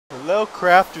Hello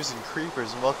crafters and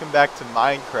creepers, and welcome back to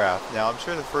Minecraft. Now I'm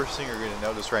sure the first thing you're going to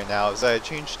notice right now is that I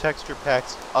changed texture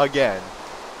packs again.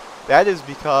 That is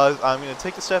because I'm going to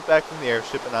take a step back from the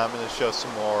airship and I'm going to show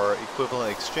some more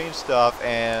equivalent exchange stuff,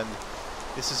 and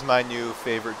this is my new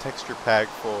favorite texture pack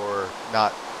for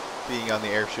not being on the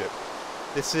airship.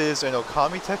 This is an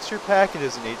Okami texture pack. It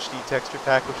is an HD texture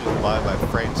pack, which is why my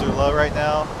frames are low right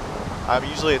now. I'm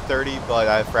usually at 30, but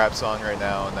I have fraps on right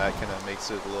now, and that kind of makes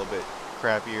it a little bit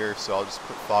crappier, so I'll just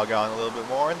put fog on a little bit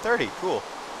more, and 30, cool.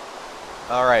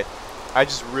 Alright, I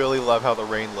just really love how the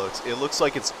rain looks. It looks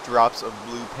like it's drops of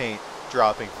blue paint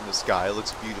dropping from the sky. It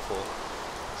looks beautiful.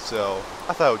 So,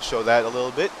 I thought I would show that a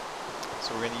little bit.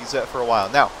 So we're going to use that for a while.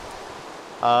 Now,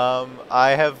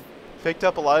 I have picked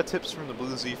up a lot of tips from the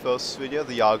Blue Zephos video,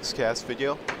 the Yogscast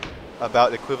video,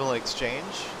 about equivalent exchange.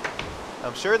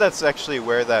 I'm sure that's actually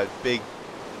where that big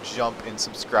jump in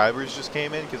subscribers just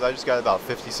came in, because I just got about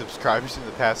 50 subscribers in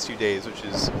the past 2 days, which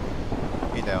is,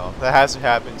 you know, that hasn't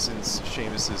happened since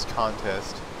Seamus's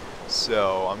contest.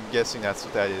 So I'm guessing that's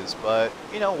what that is. But,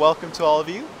 you know, welcome to all of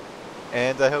you,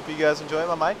 and I hope you guys enjoy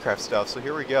my Minecraft stuff. So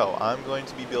here we go. I'm going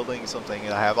to be building something,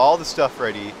 and I have all the stuff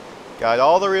ready. Got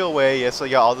all the real way. Yes, I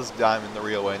got all this diamond the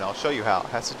real way, and I'll show you how. It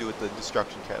has to do with the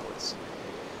destruction catalyst.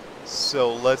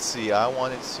 So let's see. I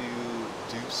wanted to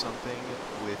do something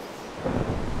with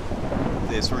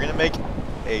this. We're gonna make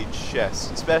a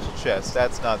chest, special chest.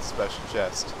 That's not a special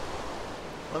chest.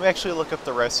 Let me actually look up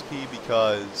the recipe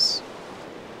because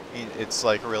it's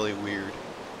like really weird.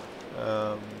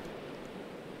 Well,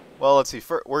 let's see.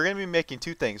 We're gonna be making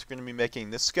two things. We're gonna be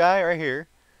making this guy right here,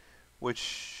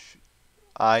 which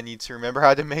I need to remember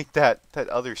how to make that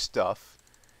other stuff.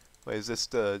 Wait, is this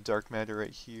the dark matter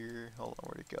right here? Hold on,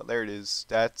 where'd it go? There it is.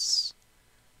 That's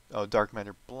dark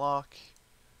matter block.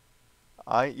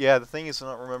 Yeah, the thing is I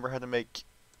don't remember how to make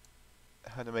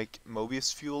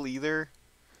Mobius fuel either,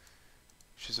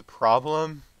 which is a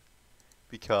problem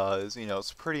because, you know,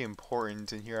 it's pretty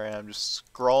important, and here I am just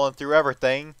scrolling through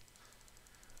everything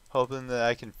hoping that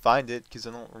I can find it because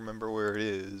I don't remember where it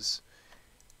is.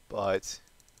 But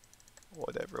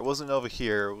whatever. It wasn't over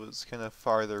here. It was kind of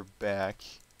farther back.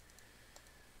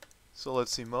 So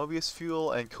let's see, Mobius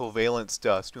fuel and covalence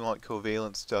dust. We want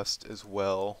covalence dust as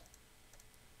well.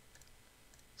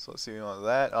 So let's see, we want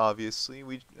that, obviously.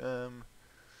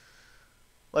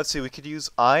 Let's see, we could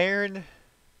use iron.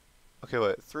 Okay,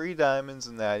 wait, 3 diamonds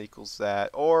and that equals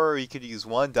that. Or you could use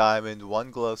 1 diamond,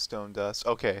 1 glowstone dust.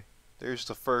 Okay, there's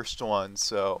the first one,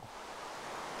 so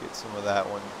get some of that.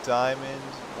 1 diamond,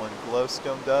 1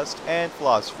 glowstone dust, and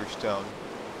philosopher's stone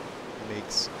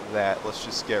makes that. Let's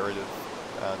just get rid of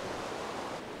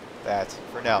that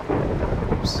for now.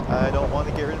 Oops, I don't want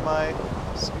to get rid of my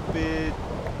stupid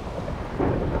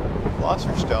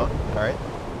philosopher's stone. Alright.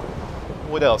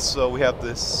 What else? So we have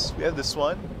this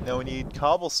one. Now we need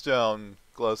cobblestone,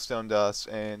 glowstone dust,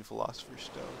 and philosopher's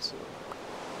stone. So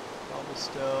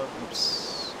cobblestone,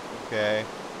 oops. Okay.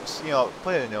 Just, you know,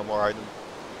 put in a no more item.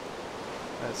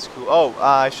 That's cool. Oh,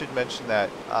 I should mention that.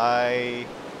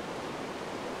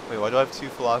 Wait, why do I have 2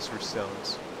 philosopher's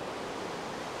stones?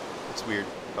 That's weird.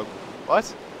 Oh,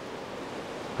 what?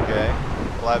 Okay.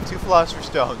 Well, I have 2 philosopher's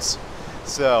stones.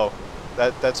 So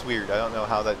that's weird. I don't know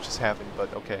how that just happened,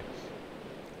 but okay.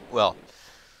 Well,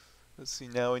 let's see.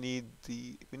 Now we need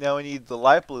the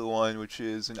light blue one, which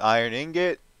is an iron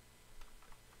ingot.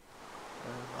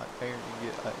 Iron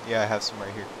ingot. Yeah, I have some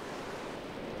right here.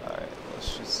 All right.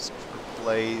 Let's just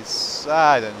replace.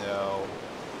 I don't know.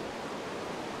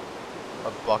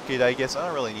 A bucket, I guess. I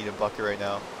don't really need a bucket right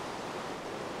now.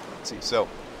 Let's see. So,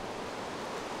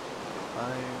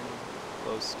 iron,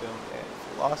 glowstone, and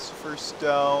philosopher's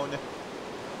stone.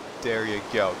 There you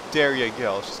go. There you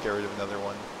go. Let's just get rid of another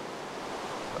one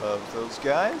of those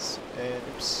guys. And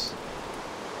oops.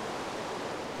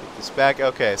 Take this back.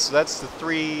 Okay, so that's the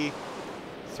three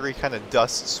kind of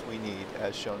dusts we need,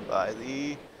 as shown by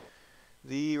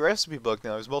the recipe book.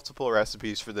 Now, there's multiple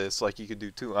recipes for this. Like you could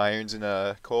do 2 irons in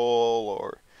a coal,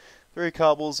 or 3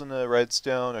 cobbles in a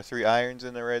redstone, or 3 irons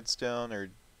in a redstone,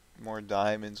 or more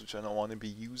diamonds, which I don't want to be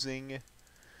using.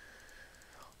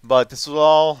 But this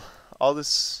will all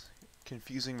this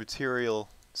confusing material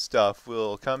stuff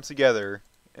will come together.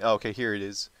 Okay, here it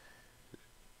is.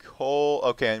 Coal.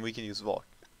 Okay, and we can use the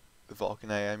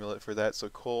Vulcanite amulet for that. So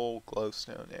coal,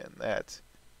 glowstone, and that.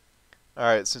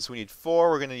 Alright, since we need 4,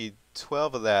 we're going to need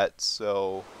 12 of that.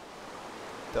 So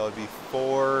that would be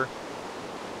 4.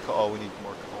 Oh, we need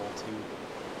more coal too.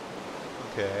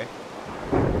 Okay.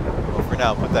 Well, for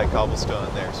now, put that cobblestone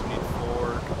in there. So we need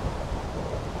 4,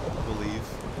 I believe.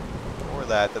 Or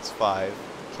that's 5.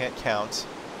 Can't count.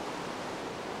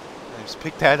 I just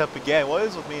picked that up again. What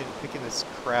is with me and picking this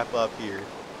crap up here?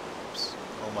 Oops.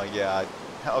 Oh my god.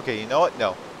 Okay, you know what?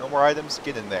 No. No more items.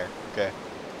 Get in there. Okay.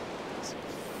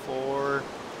 4.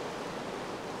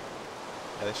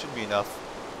 Yeah, that should be enough.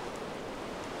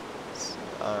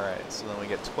 Alright, so then we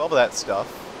get 12 of that stuff.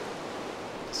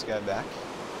 This guy back.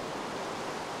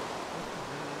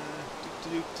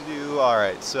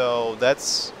 Alright, so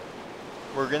that's...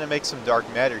 We're gonna make some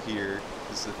dark matter here,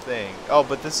 is the thing. Oh,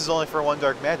 but this is only for 1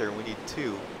 dark matter, and we need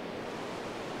 2.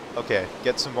 Okay,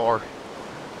 get some more.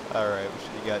 Alright, we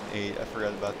should have gotten 8. I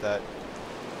forgot about that.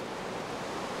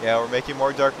 Yeah, we're making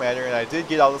more dark matter, and I did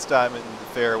get all this diamond the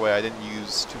fair way. I didn't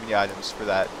use too many items for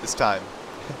that this time.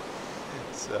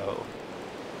 So,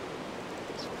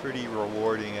 it's pretty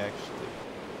rewarding, actually.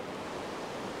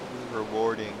 Really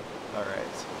rewarding.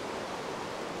 Alright.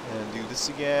 And do this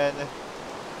again.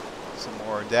 Some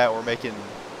more of that. We're making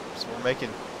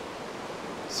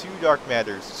 2 dark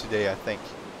matters today, I think.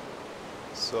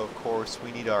 So, of course,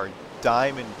 we need our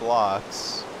diamond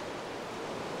blocks.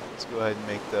 Let's go ahead and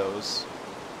make those.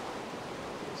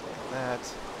 That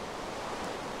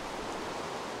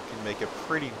can make a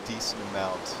pretty decent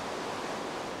amount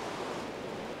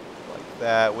like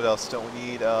that. What else don't we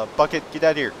need? Bucket, get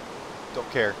out of here.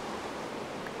 Don't care.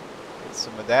 Get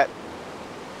some of that.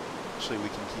 Actually, we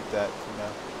can keep that for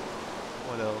now.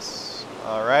 What else?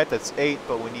 Alright, that's 8,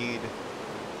 but we need...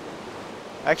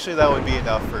 Actually, that would be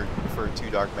enough for 2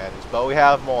 dark matters, but we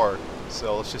have more.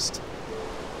 So let's just,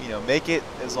 you know, make it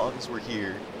as long as we're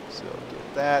here. So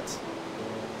get that.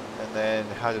 And then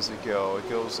how does it go? It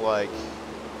goes like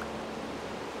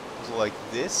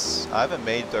this. I haven't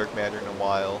made dark matter in a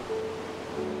while.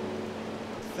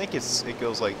 I think it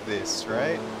goes like this,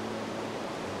 right?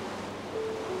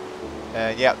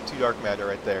 And yeah, 2 dark matter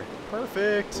right there.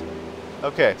 Perfect.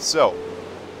 Okay, so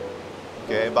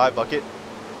okay, bye bucket.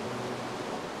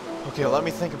 Okay, let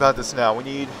me think about this now. We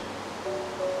need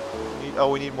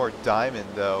more diamond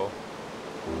though.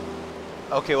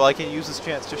 Okay, well I can use this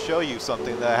chance to show you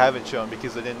something that I haven't shown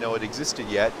because I didn't know it existed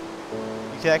yet.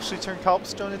 You can actually turn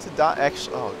cobblestone into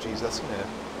actually, oh geez, that's gonna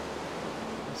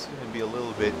be a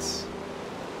little bit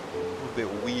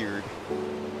weird.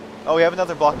 Oh, we have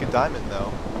another block of diamond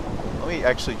though. Let me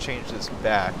actually change this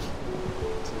back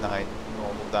to 9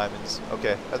 normal diamonds.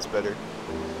 Okay, that's better.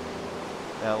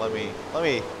 Now let me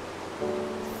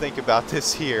think about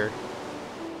this here.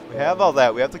 We have all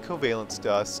that. We have the covalence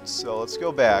dust. So let's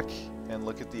go back and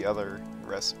look at the other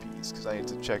recipes because I need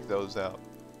to check those out.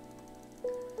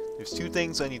 There's 2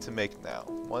 things I need to make now.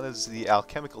 One is the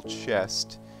alchemical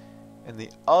chest, and the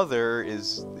other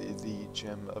is the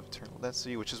gem of eternal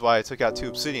density, which is why I took out 2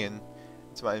 obsidian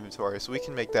into my inventory. So we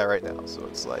can make that right now. So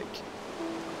it's like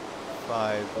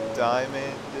 5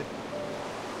 diamond,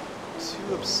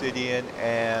 2 obsidian,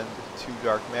 and 2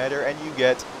 dark matter, and you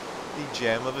get the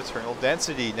gem of eternal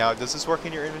density. Now, does this work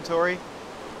in your inventory?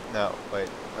 No, wait.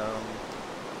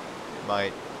 It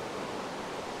might.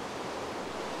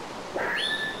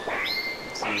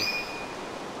 Let's see.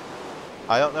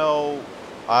 I don't know.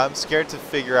 I'm scared to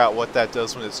figure out what that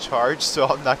does when it's charged, so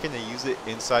I'm not going to use it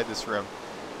inside this room.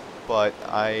 But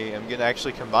I am going to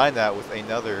actually combine that with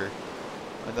another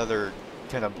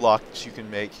kind of block that you can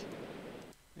make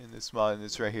in this mod, and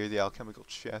it's right here, the alchemical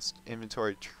chest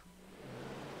inventory.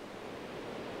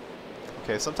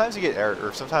 Okay, sometimes you get errors,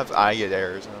 or sometimes I get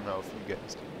errors. I don't know if you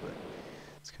guys do, but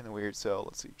it's kind of weird. So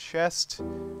let's see, chest.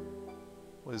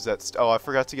 What is that? Oh, I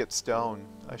forgot to get stone.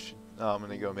 I should. Oh, I'm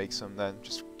gonna go make some then.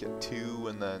 Just get 2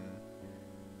 and then.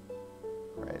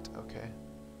 Right. Okay.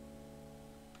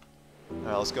 All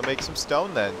right, let's go make some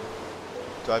stone then.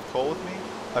 Do I have coal with me?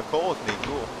 I have coal with me.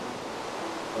 Cool.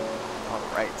 All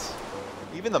right.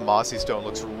 Even the mossy stone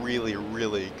looks really,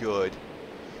 really good.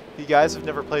 If you guys have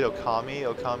never played Okami,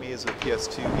 Okami is a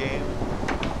PS2 game.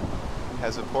 It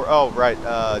has a port. Oh, right.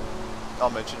 I'll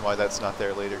mention why that's not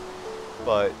there later.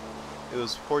 But it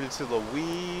was ported to the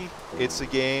Wii. It's a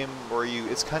game where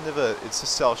it's a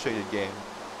cel-shaded game,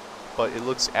 but it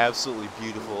looks absolutely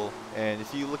beautiful. And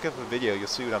if you look up a video, you'll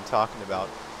see what I'm talking about.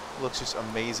 It looks just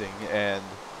amazing. And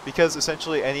because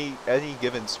essentially any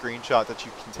given screenshot that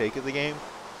you can take of the game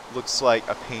looks like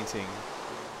a painting,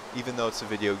 even though it's a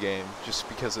video game, just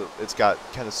because it's got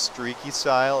kind of streaky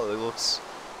style. It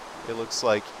looks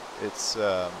like it's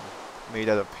made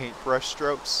out of paintbrush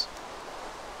strokes,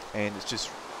 and it's just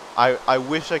I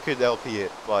wish I could LP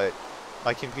it, but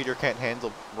my computer can't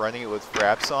handle running it with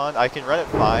fraps on. I can run it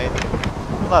fine.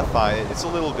 Well, not fine. It's a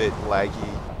little bit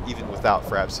laggy even without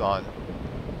fraps on,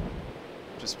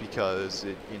 just because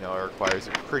it requires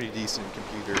a pretty decent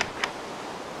computer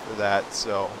for that.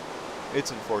 So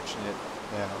it's unfortunate.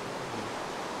 Yeah.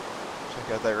 Check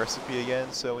got that recipe again.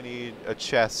 So we need a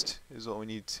chest is what we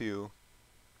need too.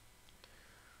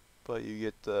 But you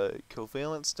get the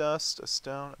covalence dust, a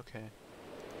stone. Okay.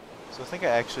 So I think I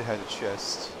actually had a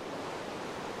chest.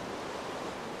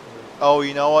 Oh,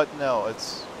 you know what? No,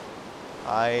 it's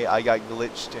I got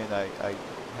glitched and I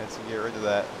had to get rid of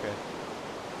that. Okay.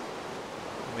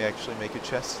 Let me actually make a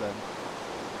chest then.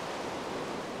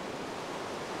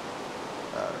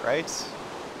 Alright.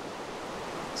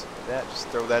 So that, just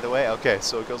throw that away. Okay,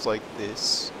 so it goes like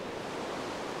this.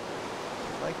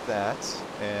 Like that.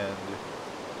 And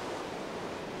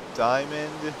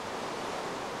diamond,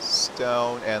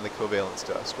 stone, and the covalence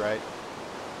dust, right?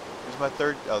 Here's my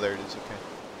third. Oh, there it is. Okay.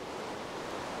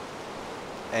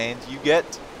 And you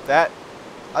get that.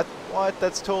 What?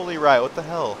 That's totally right. What the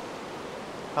hell?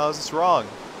 How is this wrong?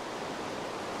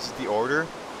 Is it the order?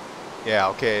 Yeah,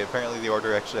 okay. Apparently the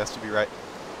order actually has to be right.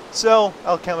 So,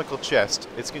 alchemical chest.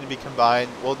 It's going to be combined.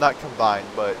 Well, not combined,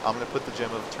 but I'm going to put the gem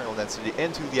of eternal density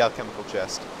into the alchemical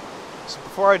chest. So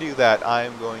before I do that,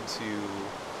 I'm going to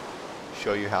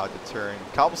show you how to turn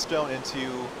cobblestone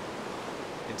into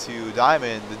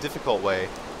diamond the difficult way.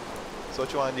 So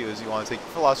what you want to do is you want to take your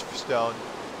philosopher's stone,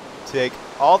 take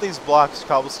all these blocks of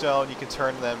cobblestone, you can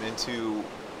turn them into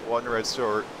one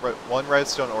redstone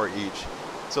ore each.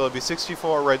 So it'll be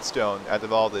 64 redstone out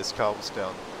of all this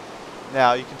cobblestone.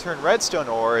 Now you can turn redstone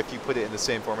ore, if you put it in the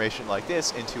same formation like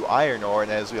this, into iron ore,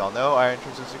 and as we all know, iron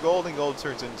turns into gold and gold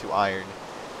turns into iron.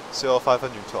 So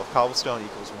 512 cobblestone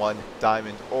equals 1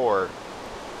 diamond ore,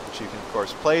 which you can of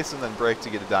course place and then break to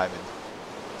get a diamond.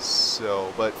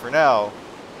 So, but for now,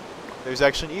 there's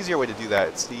actually an easier way to do that.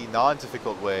 It's the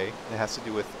non-difficult way. It has to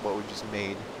do with what we just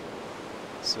made.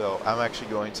 So I'm actually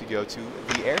going to go to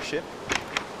the airship,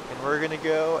 and we're going to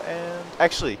go and...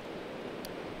 Actually,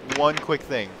 one quick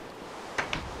thing.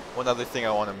 One other thing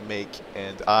I want to make,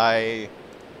 and I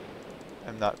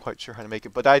am not quite sure how to make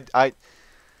it, but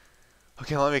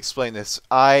okay, let me explain this.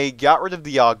 I got rid of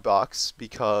the Yogg box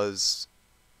because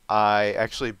I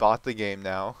actually bought the game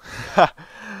now.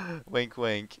 Wink,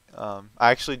 wink.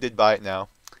 I actually did buy it now,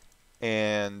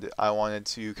 and I wanted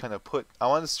to kind of I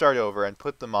wanted to start over and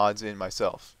put the mods in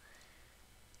myself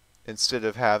instead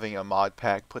of having a mod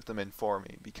pack put them in for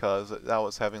me, because I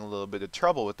was having a little bit of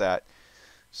trouble with that.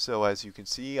 So as you can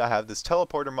see, I have this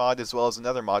teleporter mod as well as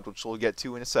another mod, which we'll get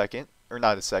to in a second, or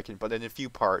not a second, but in a few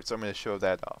parts. I'm going to show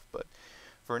that off. But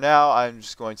for now, I'm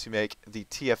just going to make the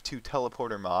TF2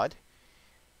 teleporter mod.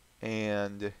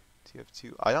 And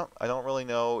TF2, I don't really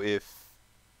know if...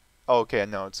 Oh, okay,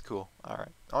 no, it's cool.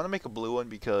 Alright. I want to make a blue one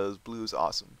because blue is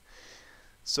awesome.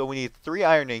 So we need 3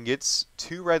 iron ingots,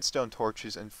 2 redstone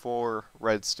torches, and 4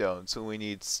 redstone. So we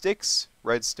need sticks,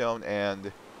 redstone,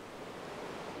 and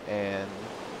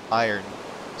iron.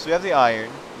 So we have the iron.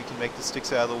 We can make the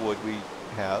sticks out of the wood we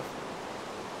have.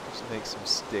 Just make some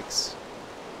sticks.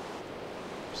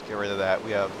 Just get rid of that.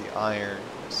 We have the iron.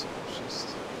 So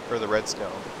or the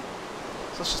redstone.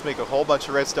 So let's just make a whole bunch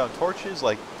of redstone torches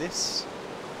like this.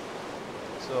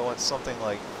 So I want something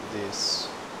like this,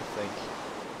 I think.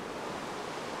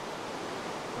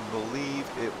 I believe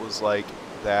it was like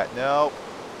that. No.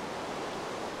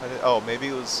 Oh, maybe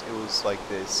it was like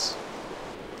this.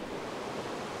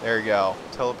 There you go.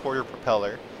 Teleporter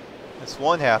propeller. That's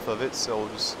one half of it, so we'll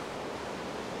just...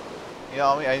 You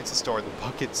know, I need to store the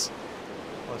buckets.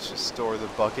 Let's just store the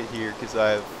bucket here, because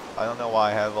I don't know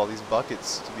why I have all these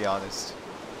buckets, to be honest.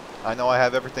 I know I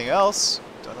have everything else.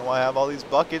 Don't know why I have all these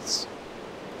buckets.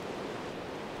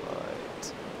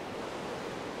 But...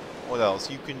 what else?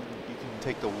 You can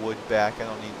take the wood back. I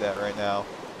don't need that right now.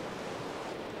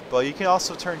 But you can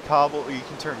also turn cobble, or you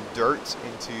can turn dirt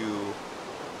into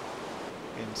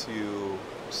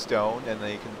stone, and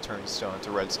then you can turn stone into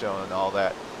redstone and all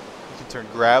that. You can turn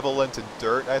gravel into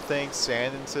dirt, I think,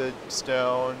 sand into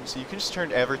stone, so you can just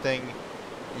turn everything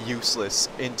useless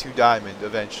into diamond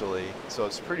eventually. So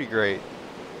it's pretty great.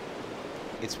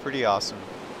 It's pretty awesome.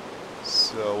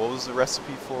 So what was the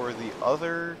recipe for the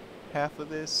other half of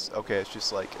this? Okay, it's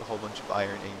just like a whole bunch of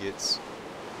iron ingots,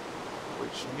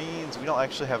 which means we don't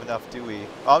actually have enough, do we?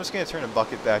 Oh, I'm just going to turn a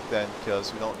bucket back then,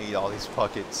 because we don't need all these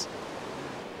buckets.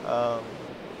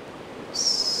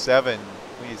 7.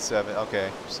 We need 7. Okay.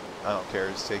 I don't care.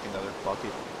 Just take another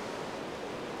bucket.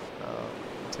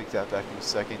 Take that back in a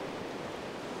second.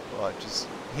 But just,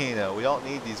 you know, we don't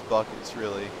need these buckets,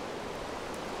 really.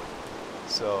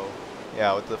 So,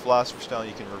 yeah, with the philosopher's stone,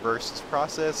 you can reverse this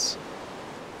process.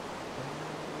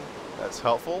 That's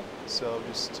helpful. So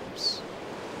just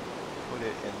put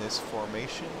it in this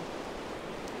formation.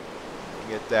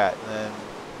 You get that, and then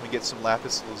we get some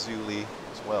lapis lazuli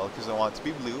as well, because I want it to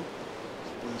be blue.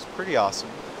 Blue's pretty awesome.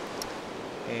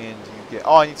 And you get...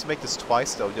 Oh, I need to make this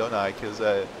twice, though, don't I? Because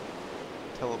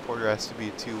teleporter has to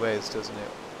be 2 ways, doesn't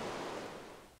it?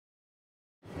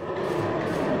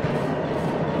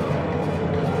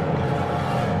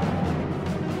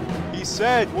 He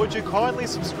said, would you kindly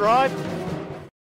subscribe?